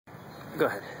Go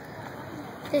ahead.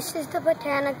 This is the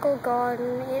botanical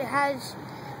garden. It has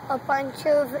a bunch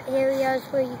of areas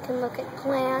where you can look at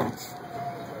plants.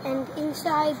 And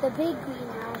inside the big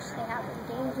greenhouse, they have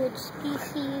endangered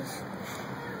species.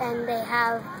 And they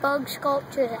have bug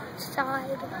sculptures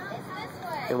outside.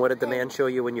 And what did the man show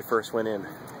you when you first went in?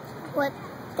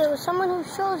 There was someone who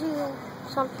shows you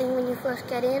something when you first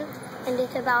get in, and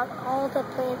it's about all the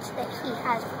plants that he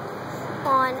has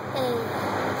on a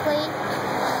plate.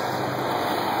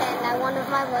 And I wonder if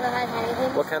my brother has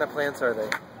anything. What kind of plants are they?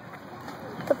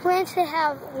 The plants they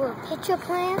have were pitcher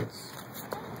plants.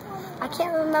 I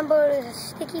can't remember, it was a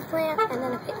sticky plant, and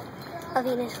then a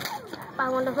Venus plant. I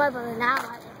wonder if my brother now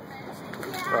has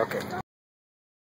it. Okay.